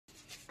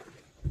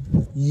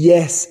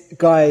Yes,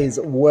 guys,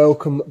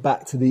 welcome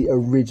back to the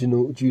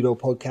original Judo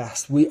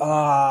podcast. We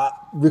are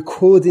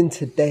recording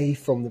today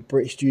from the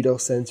British Judo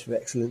Centre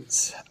of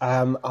Excellence.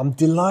 I'm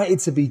delighted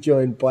to be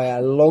joined by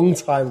a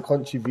long-time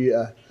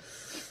contributor,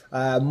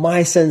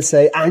 my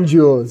sensei and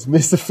yours,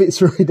 Mr.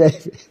 Fitzroy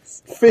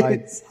Davis.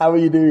 Fitz, how are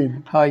you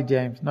doing? Hi,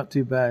 James. Not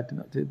too bad.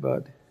 Not too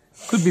bad.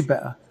 Could be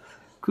better.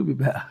 Could be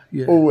better.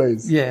 Yeah.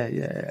 Always.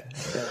 Yeah.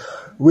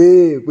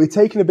 We're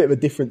taking a bit of a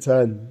different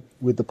turn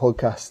with the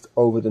podcast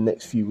over the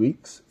next few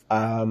weeks.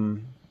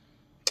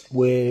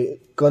 We're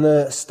going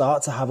to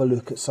start to have a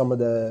look at some of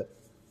the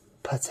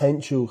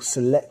potential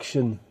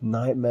selection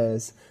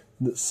nightmares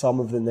that some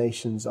of the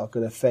nations are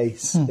going to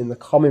face in the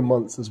coming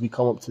months as we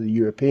come up to the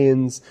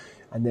Europeans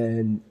and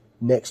then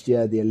next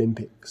year the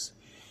Olympics.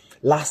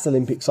 Last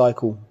Olympic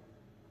cycle,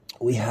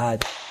 we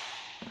had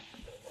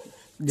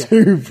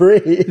two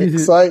pretty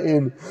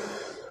exciting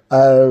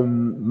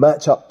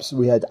matchups.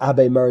 We had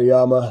Abe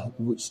Maruyama,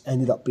 which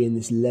ended up being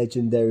this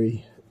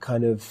legendary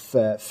kind of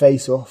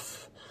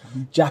face-off.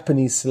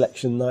 Japanese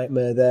selection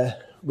nightmare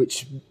there,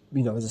 which,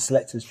 you know, was a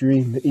selector's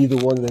dream. Either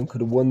one of them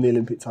could have won the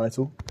Olympic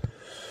title.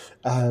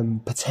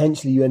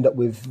 Potentially you end up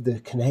with the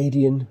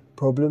Canadian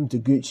problem,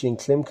 Deguchi and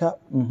Klimkat.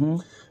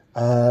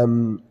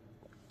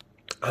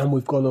 And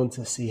we've gone on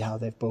to see how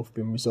they've both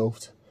been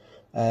resolved.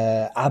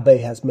 Abe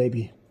has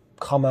maybe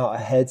come out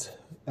ahead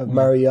of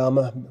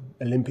Maruyama,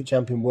 Olympic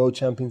champion, world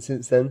champion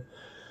since then,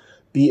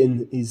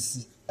 beaten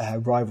his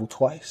rival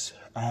twice.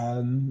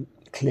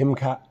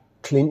 Klimkat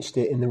clinched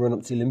it in the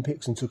run-up to the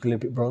Olympics and took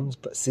Olympic bronze,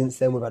 but since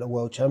then we've had a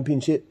World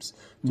Championships.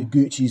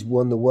 Deguchi's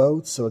won the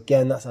world, so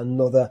again, that's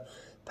another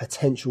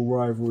potential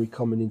rivalry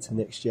coming into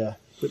next year.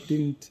 But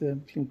didn't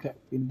Klimkat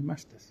win the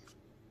Masters?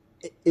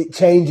 It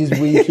changes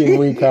week in,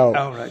 week out.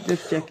 All right,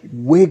 just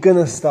checking. We're going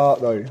to start,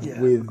 though,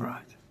 with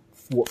right.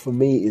 what for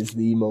me is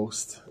the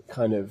most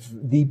kind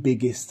of the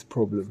biggest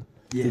problem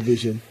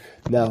division.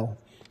 Now,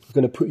 I'm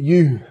going to put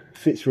you,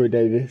 Fitzroy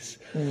Davis,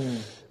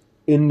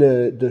 in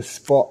the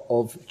spot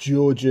of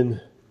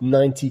Georgian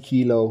 90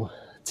 kilo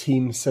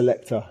team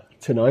selector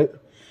tonight.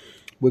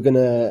 We're going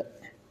to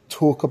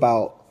talk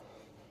about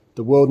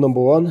the world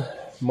number one,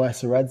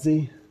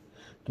 Maesaradze,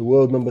 the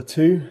world number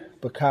two,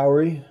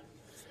 Bakhouri,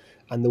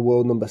 and the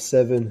world number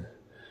 7,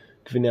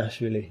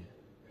 Gvinashvili.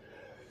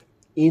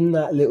 In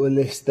that little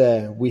list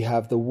there, we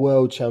have the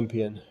world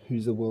champion,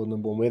 who's the world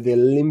number one. We have the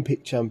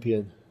Olympic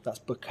champion, that's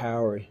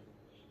Bakhouri.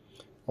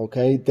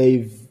 Okay,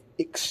 they've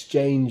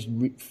exchanged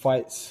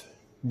fights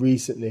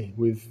recently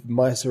with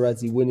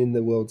Maesaradze winning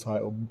the world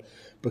title,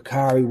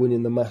 Bakhouri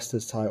winning the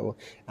Masters title,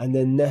 and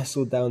then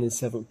nestled down in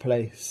 7th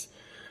place,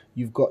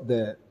 you've got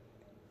the,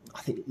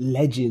 I think,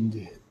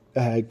 legend,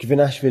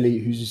 Gvinashvili,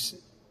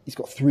 he's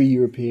got 3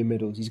 European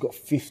medals. He's got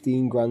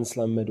 15 Grand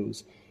Slam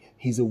medals.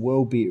 He's a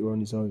world beater on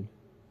his own.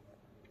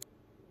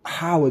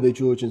 How are the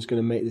Georgians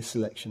going to make this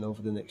selection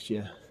over the next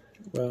year?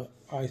 Well,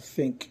 I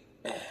think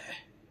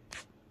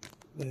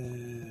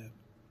the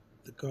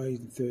guy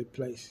in 3rd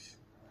place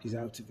is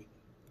out of it.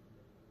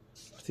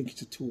 I think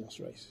it's a 2-horse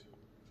race.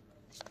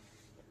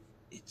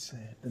 It's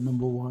the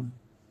number 1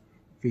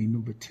 v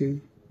number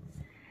 2.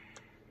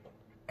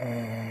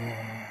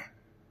 At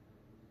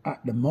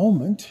the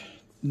moment,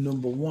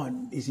 number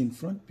 1 is in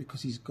front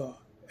because he's got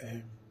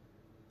a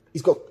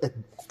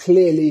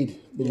clear lead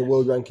in the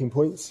world ranking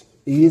points.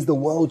 He is the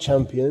world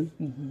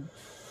champion.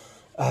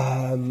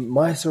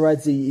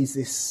 Maesaradze is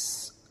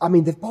this. I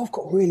mean, they've both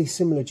got really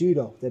similar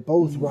judo. They're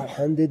both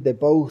right-handed. They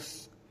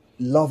both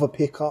love a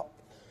pickup.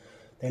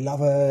 They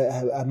love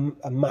a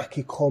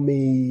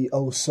makikomi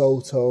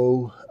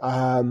osoto.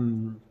 I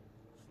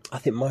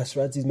think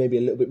Maesaradze is maybe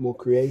a little bit more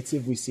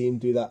creative. We see him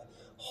do that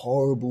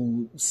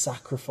horrible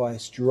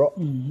sacrifice drop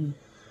that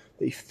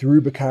he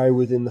threw Bakhouri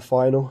with in the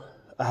final.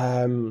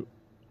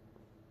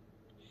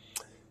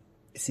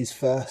 It's his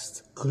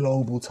first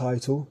global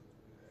title.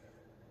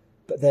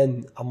 But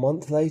then a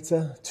month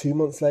later, 2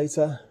 months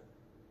later,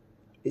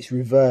 it's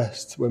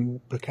reversed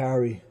when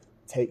Bakhouri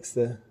takes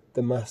the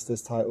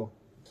Masters title.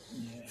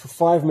 Yeah. For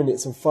 5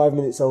 minutes and 5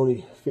 minutes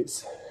only,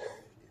 Fitz,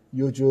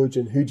 you're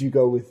Georgian. Who do you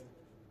go with?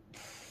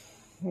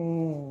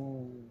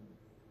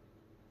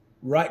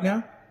 Right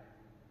now,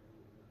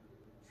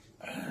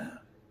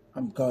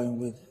 I'm going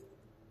with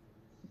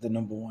the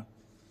number 1.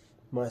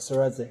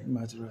 Maesaradze.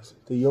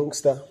 The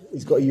youngster.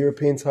 He's got a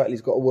European title,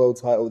 he's got a world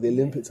title. The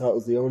Olympic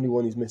title's the only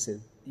one he's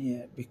missing.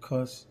 Yeah,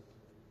 because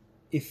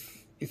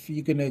if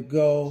you're going to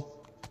go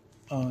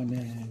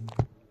on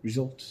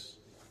results,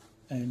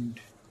 and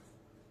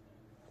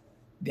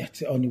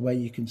that's the only way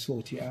you can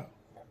sort it out.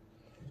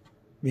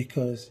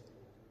 Because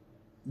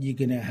you're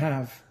going to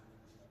have,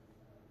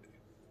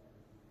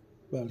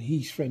 well,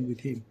 he's friend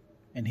with him,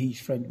 and he's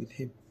friend with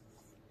him.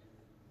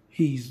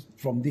 He's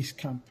from this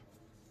camp,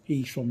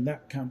 he's from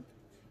that camp.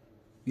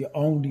 The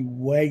only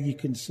way you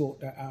can sort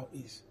that out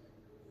is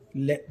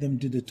let them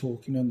do the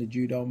talking on the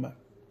judo mat.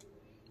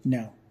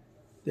 Now,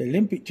 the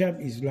Olympic champ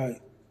is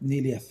like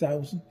nearly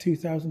 1,000,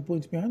 2,000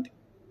 points behind.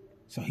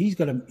 So he's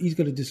got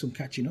to do some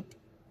catching up.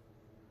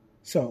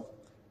 So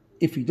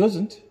if he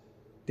doesn't,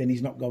 then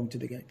he's not going to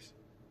the games.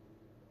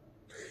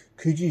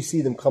 could you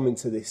see them coming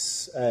to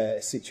this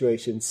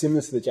situation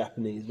similar to the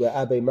Japanese, where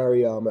Abe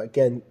Maruyama,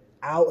 again,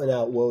 out and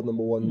out world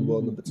number one,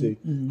 world number two,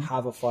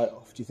 have a fight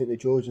off? Do you think the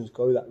Georgians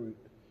go that route?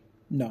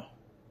 No.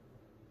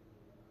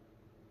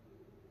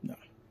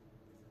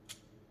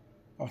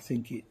 I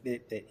think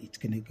it's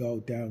going to go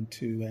down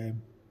to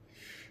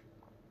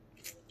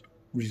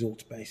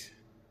results base,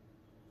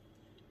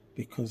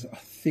 because I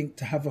think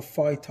to have a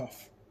fight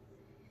off,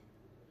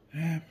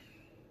 I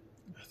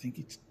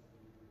think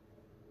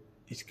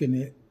it's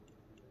going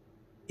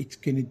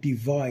to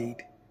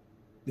divide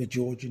the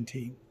Georgian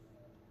team,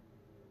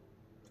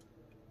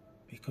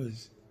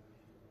 because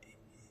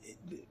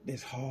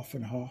there's half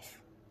and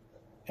half,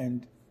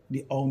 and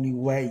the only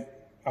way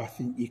I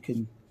think you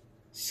can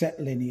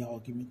settle any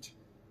argument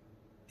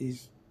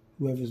is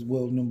whoever's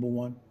world number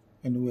one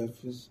and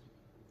whoever's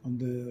on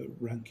the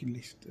ranking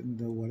list and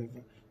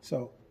whatever.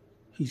 So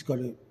he's got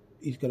to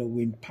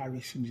win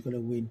Paris, and he's got to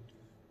win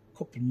a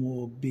couple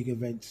more big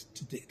events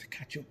to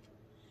catch up.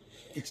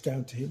 It's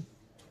down to him.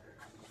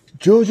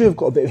 Georgia have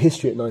got a bit of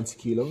history at 90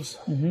 kilos.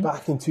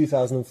 Back in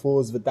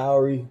 2004,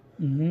 Zvedauri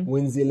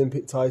wins the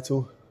Olympic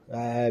title.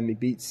 He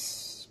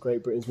beats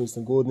Great Britain's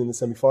Winston Gordon in the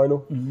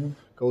semi-final.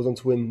 Goes on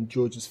to win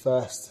Georgia's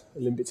first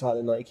Olympic title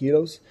at 90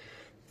 kilos.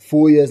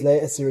 4 years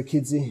later,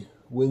 Sirikidze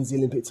wins the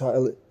Olympic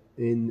title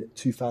in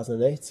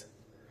 2008.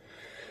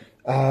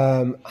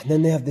 And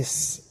then they have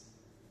this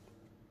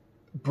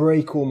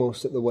break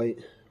almost at the weight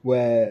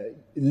where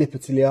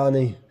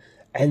Lipitiliani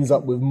ends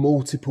up with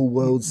multiple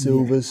world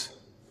silvers.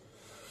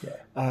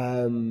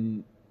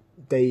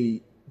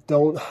 They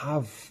don't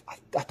have,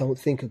 I don't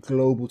think, a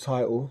global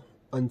title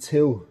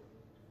until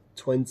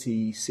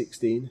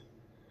 2016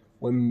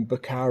 when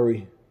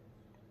Bakari,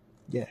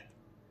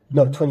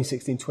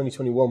 2016,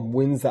 2021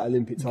 wins that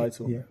Olympic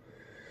title.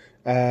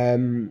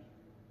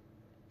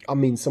 I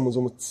mean, someone's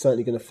almost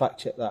certainly going to fact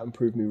check that and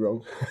prove me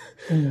wrong,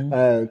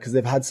 because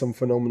they've had some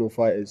phenomenal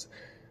fighters.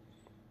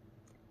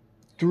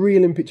 3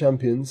 Olympic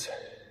champions,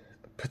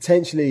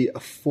 potentially a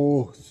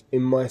 4th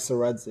in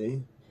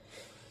Maesaradze.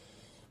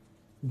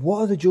 What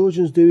are the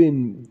Georgians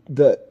doing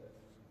that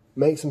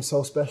makes them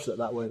so special at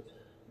that weight?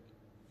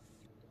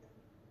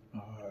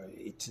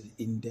 It's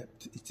in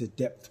depth. It's a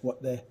depth.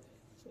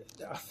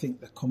 I think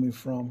they're coming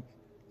from.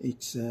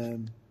 It's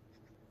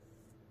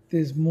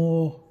there's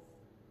more,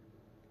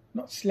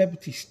 not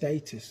celebrity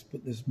status,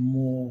 but there's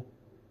more.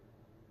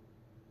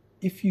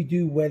 If you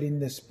do well in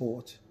the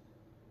sport,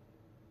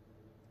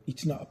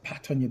 it's not a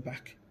pat on your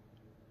back.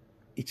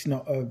 It's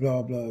not a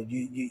blah blah.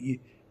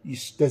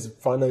 There's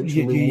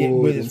financial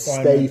reward and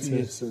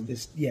status.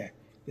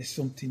 There's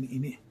something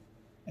in it.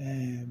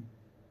 And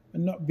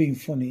not being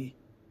funny,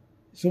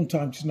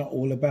 sometimes it's not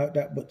all about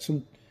that. But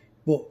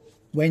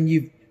when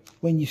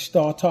you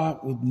start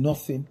out with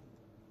nothing,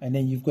 and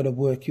then you've got to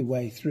work your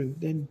way through,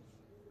 then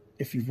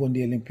if you've won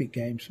the Olympic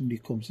Games, somebody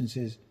comes and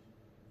says,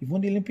 "You've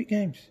won the Olympic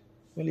Games."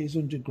 Well, here's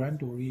 100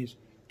 grand, or here's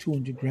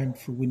 200 grand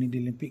for winning the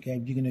Olympic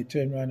Games. You're going to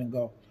turn around and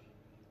go,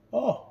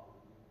 "Oh,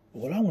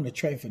 well, I want to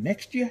train for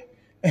next year,"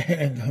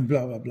 and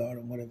blah blah blah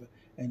and whatever,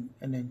 and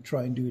then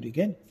try and do it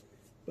again.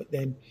 But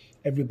then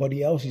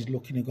everybody else is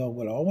looking and go,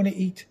 "Well, I want to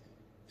eat."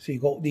 So you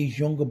got these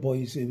younger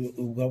boys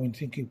who go and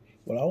thinking,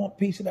 "Well, I want a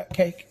piece of that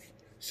cake."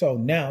 So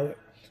now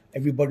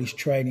everybody's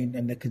training,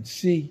 and they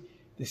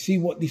see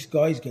what this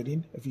guy's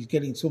getting. If he's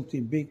getting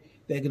something big,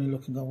 they're going to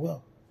look and go,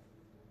 "Well,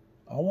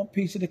 I want a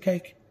piece of the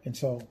cake." And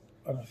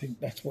I think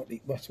that's what they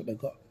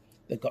got.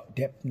 They got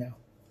depth now.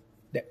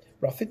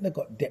 But I think they've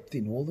got depth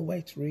in all the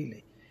weights,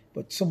 really.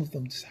 But some of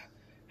them just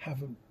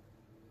haven't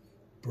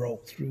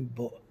broke through.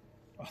 But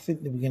I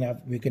think that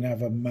we're gonna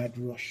have a mad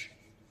rush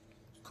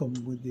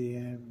coming with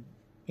the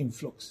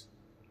influx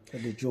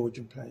of the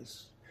Georgian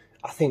players.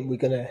 I think we're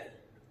gonna.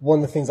 One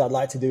of the things I'd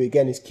like to do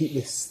again is keep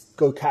this,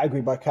 go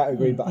category by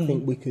category. But I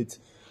think we could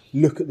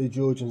look at the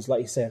Georgians,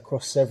 like you say,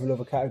 across several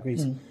other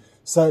categories.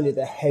 Certainly at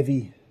the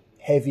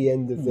heavy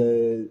end of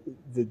the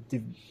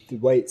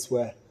weights,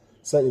 where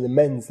certainly the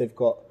men's, they've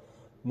got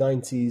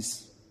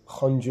 90s,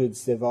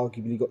 100s, they've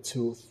arguably got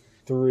 2 or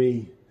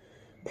 3,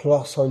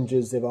 plus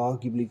 100s, they've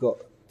arguably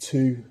got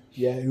 2,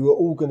 who are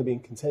all going to be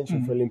in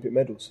contention for Olympic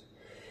medals.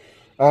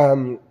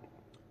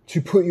 To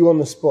put you on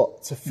the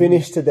spot, to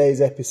finish today's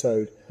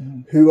episode,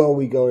 who are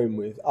we going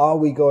with? Are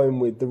we going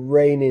with the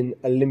reigning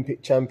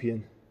Olympic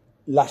champion,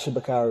 Lasha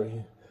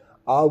Bakari?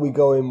 Are we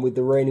going with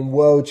the reigning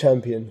world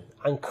champion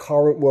and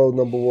current world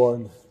number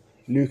 1,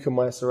 Luka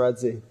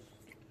Maesaradze?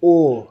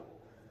 Or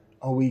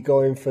are we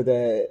going for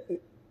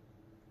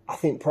I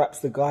think perhaps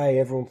the guy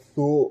everyone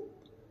thought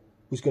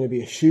was going to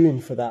be a shoo-in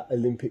for that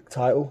Olympic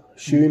title,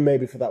 shoo-in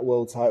maybe for that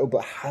world title,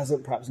 but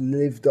hasn't perhaps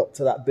lived up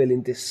to that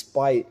billing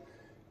despite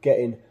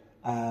getting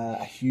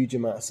a huge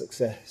amount of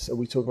success? Are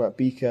we talking about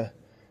Bika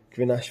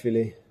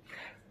Gvinashvili?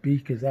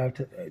 Bika's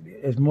out.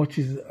 As much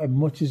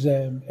as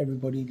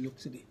everybody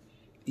looks at it,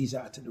 he's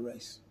out of the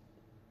race.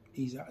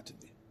 He's out of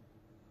it.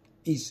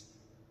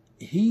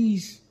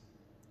 He's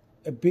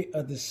a bit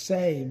of the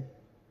same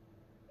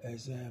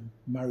as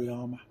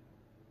Maruyama.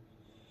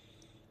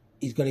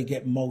 He's got to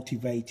get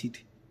motivated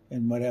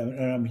And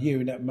I'm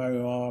hearing that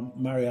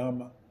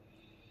Mariama,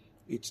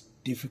 it's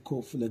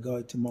difficult for the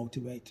guy to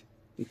motivate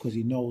because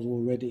he knows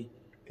already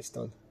It's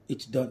done.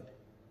 it's done.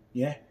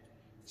 Yeah?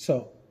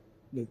 So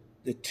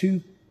the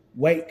two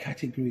weight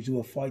categories who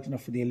are fighting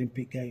off for the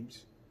Olympic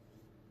Games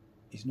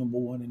is number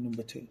 1 and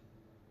number 2.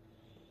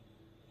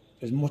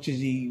 As much as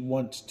he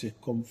wants to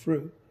come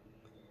through,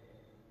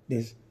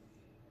 if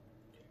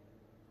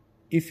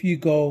you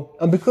go...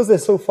 And because they're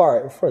so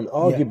far out front,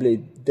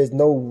 arguably, there's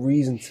no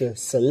reason to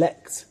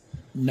select.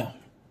 No.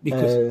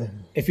 Because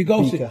if you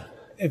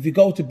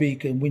go to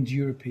Beaker and wins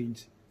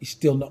Europeans, he's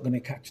still not going to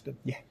catch them.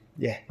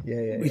 Yeah.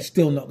 He's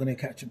still not going to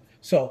catch them.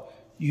 So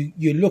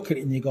you look at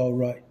it and you go,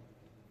 right,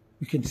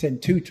 we can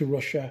send 2 to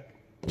Russia,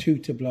 2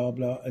 to blah,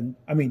 blah,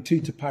 2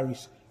 to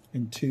Paris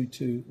and 2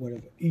 to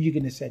whatever. Who are you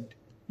going to send?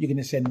 You're going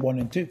to send 1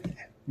 and 2.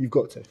 You've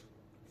got to.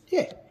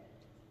 Yeah.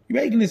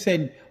 You're going to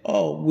send,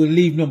 we'll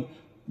leave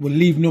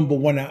number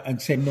 1 out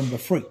and send number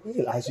 3.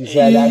 As you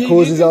said, that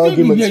causes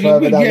arguments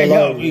further down the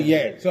line.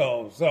 Yeah.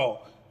 So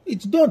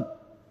it's done.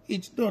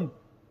 It's done.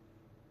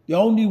 The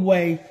only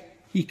way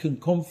he can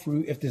come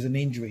through if there's an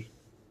injury.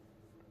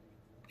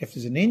 If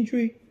there's an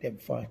injury, then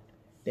fine.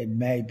 Then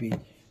maybe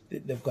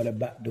they've got a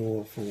back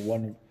door for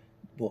one.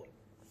 But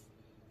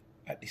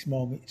at this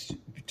moment, it's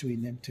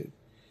between them two.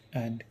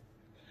 And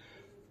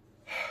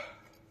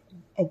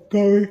I'm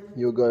going.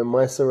 You're going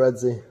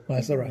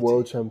Maesaradze,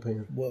 world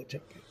champion. World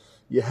champion.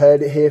 You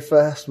heard it here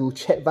first. We'll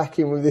check back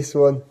in with this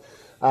one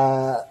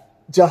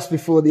just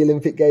before the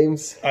Olympic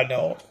Games. I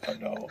know.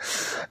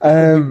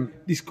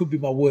 This could be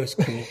my worst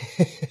call.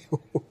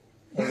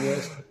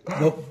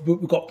 But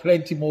we've got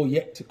plenty more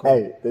yet to come.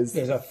 Hey, there's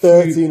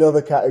 13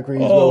 other categories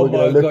where we're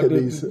going to look at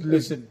these.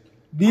 Listen,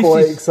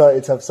 quite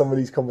excited to have some of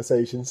these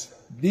conversations.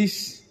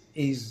 This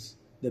is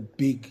the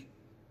big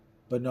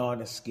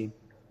banana skin,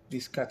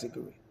 this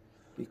category,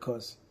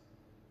 because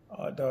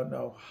I don't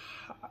know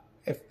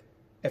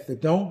if they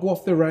don't go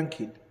off the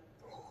ranking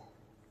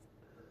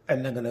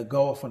and they're going to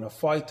go off on a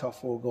fight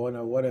off or go on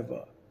a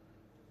whatever.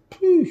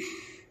 Poosh.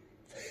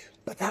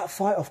 But that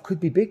fight off could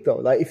be big though.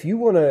 Like if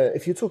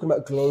you're talking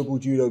about global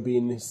judo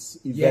being this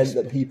event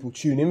that people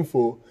tune in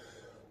for,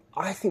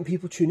 I think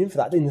people tune in for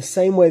that in the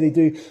same way they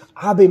do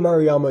Abe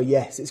Maruyama.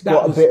 Yes, it's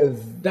got a bit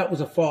of... That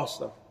was a farce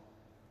though.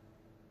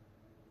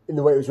 In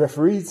the way it was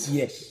refereed?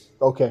 Yes.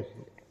 Okay.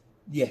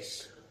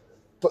 Yes.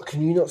 But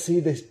can you not see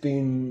this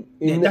being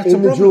in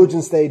the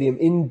Georgian Stadium,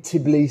 in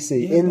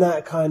Tbilisi, in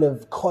that kind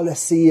of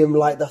Colosseum,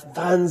 like the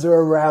fans are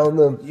around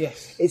them?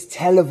 Yes. It's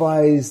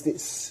televised,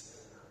 it's...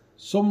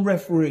 Some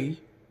referee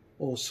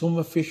or some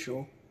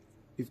official,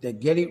 if they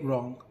get it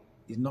wrong,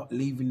 is not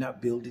leaving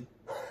that building.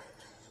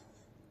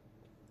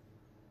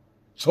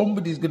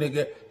 Somebody's gonna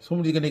get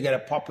a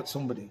pop at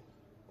somebody.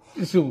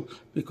 So,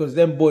 because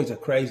them boys are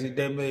crazy,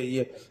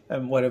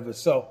 and whatever.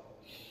 So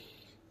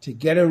to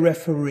get a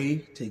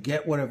referee, to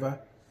get whatever,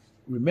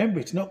 remember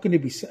it's not going to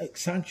be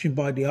sanctioned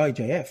by the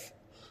IJF.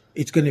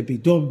 It's going to be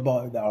done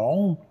by the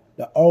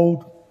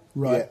old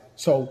right. Yeah.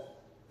 So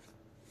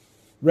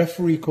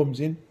referee comes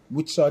in.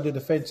 Which side of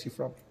the fence you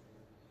from?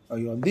 Are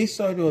you on this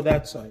side or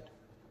that side?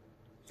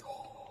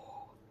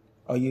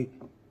 Are you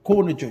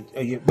corner judge?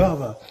 Are you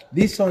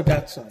this side,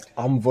 that side?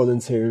 I'm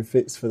volunteering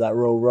Fitz for that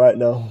role right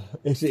now.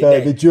 If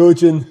the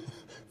Georgian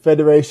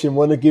Federation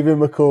want to give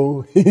him a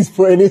call, he's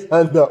putting his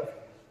hand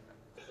up.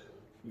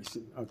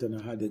 Listen, I don't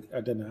know how they're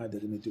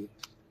going to do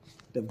it.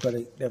 They've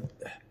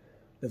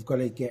got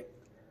to get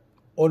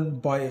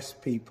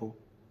unbiased people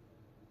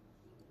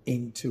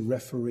in to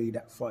referee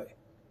that fight.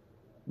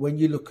 When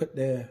you look at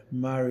the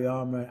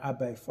Maruyama and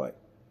Abe fight,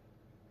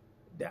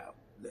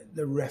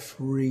 the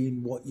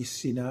refereeing, what you've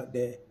seen out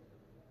there,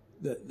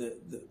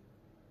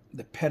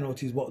 the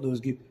penalties, what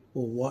those give,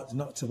 or what's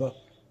not to,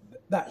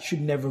 that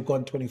should never have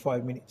gone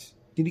 25 minutes.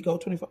 Did it go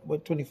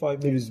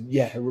 25 minutes?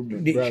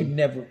 It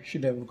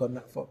should never have gone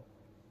that far.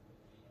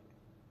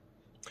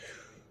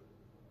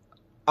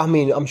 I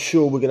mean, I'm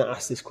sure we're going to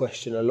ask this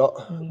question a lot.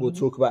 Mm-hmm. We'll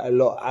talk about it a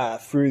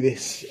lot through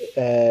this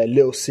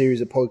little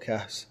series of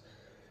podcasts.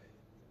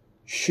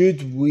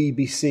 Should we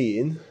be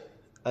seeing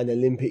an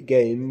Olympic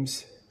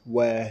Games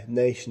where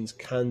nations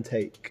can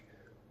take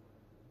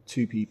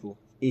 2 people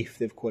if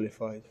they've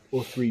qualified,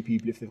 or 3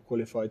 people if they've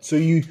qualified? So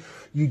you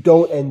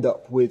don't end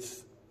up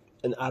with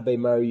an Abe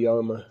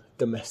Maruyama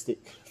domestic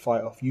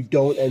fight-off. You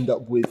don't end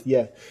up with,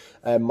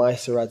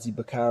 Maesaradze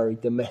Bakari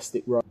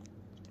domestic right.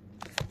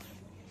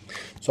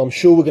 So I'm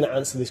sure we're going to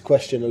answer this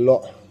question a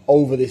lot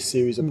over this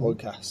series of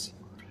podcasts.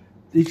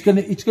 It's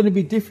going to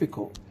be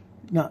difficult.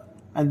 Now,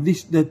 and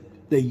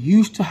they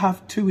used to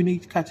have 2 in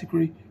each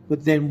category,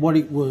 but then what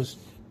it was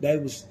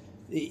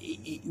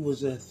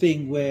a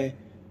thing where,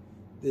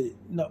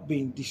 not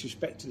being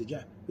disrespectful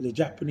to the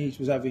Japanese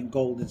was having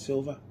gold and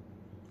silver,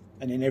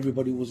 and then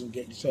everybody wasn't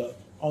getting, so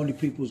only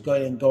people was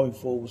going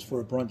for was for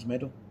a bronze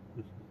medal.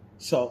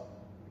 So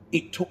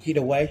it took it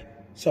away.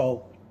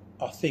 So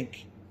I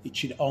think it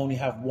should only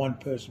have 1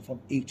 person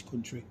from each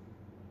country,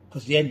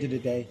 because at the end of the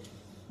day,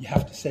 you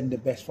have to send the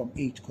best from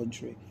each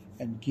country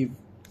and give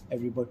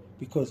everybody,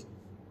 because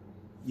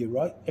you're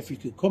right. If you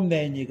could come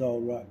there and you go,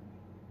 right,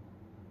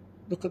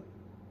 look at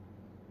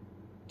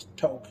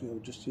Tokyo,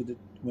 just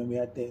when we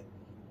had the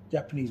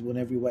Japanese won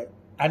everywhere,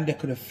 and they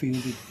could have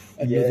fielded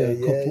another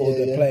couple of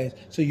the players.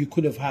 So you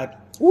could have had.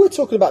 We're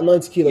talking about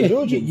 90 kilo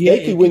Georgians.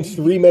 They could win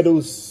 3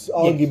 medals,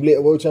 arguably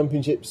at World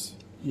Championships.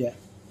 Yeah.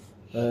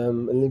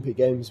 Olympic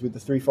Games with the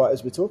 3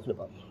 fighters we're talking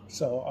about.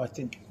 So I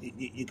think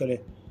you got to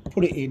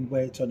put it in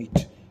where it's only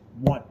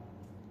one.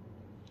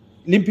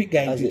 Olympic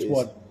Games, it's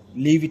one.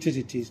 Leave it as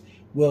it is.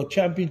 World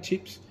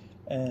Championships,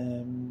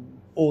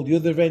 all the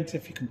other events,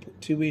 if you can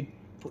put 2 in,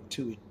 put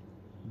 2 in.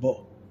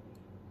 But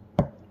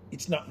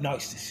it's not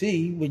nice to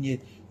see when you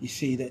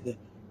see that the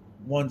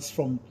ones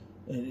from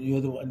the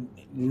other one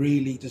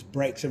really just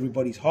breaks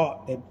everybody's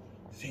heart. Then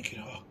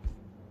thinking,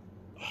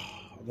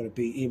 I've got to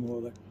beat him.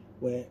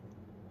 Where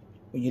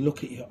when you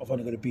look at it, I've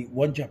only got to beat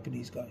one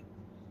Japanese guy.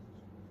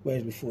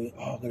 Whereas before,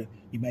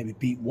 you maybe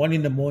beat one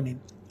in the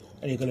morning,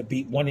 and you're going to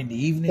beat one in the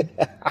evening.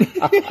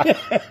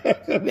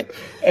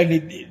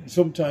 And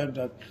sometimes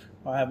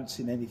I haven't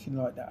seen anything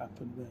like that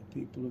happen, where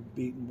people have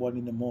beaten one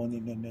in the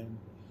morning and then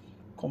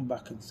come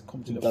back and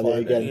come to the done final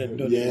it again. and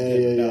done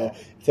it again. No.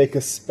 Take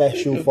a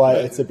special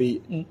fighter to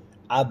beat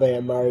Abe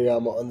and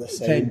Maruyama on the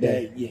same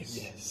day.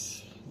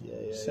 Yes.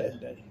 Same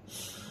day.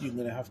 You're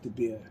going to have to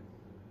be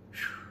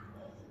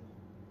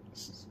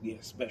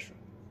special.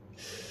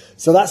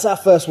 So that's our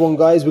first one,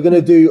 guys. We're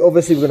going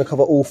to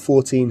cover all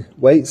 14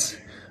 weights.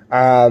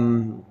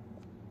 Let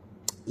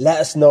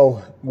us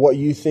know what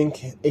you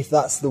think, if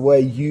that's the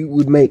way you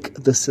would make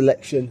the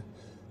selection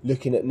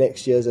looking at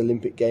next year's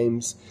Olympic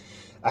Games.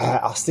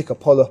 I'll stick a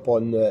poll up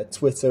on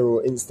Twitter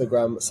or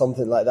Instagram,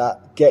 something like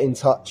that. Get in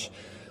touch.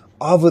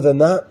 Other than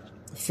that,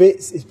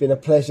 Fitz, it's been a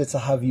pleasure to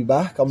have you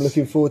back. I'm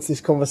looking forward to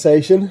this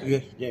conversation. Yeah,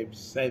 James,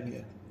 same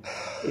here.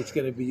 It's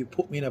going to be, you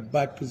put me in a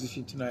bad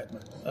position tonight,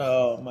 man.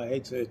 Oh, my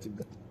head's hurting.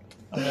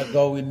 I'm going to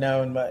go in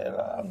now and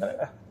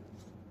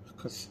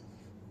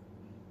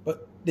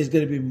but there's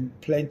going to be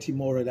plenty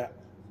more of that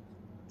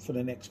for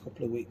the next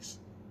couple of weeks.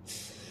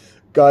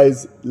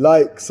 Guys,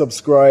 like,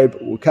 subscribe.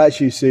 We'll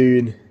catch you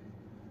soon.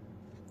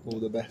 All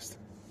the best.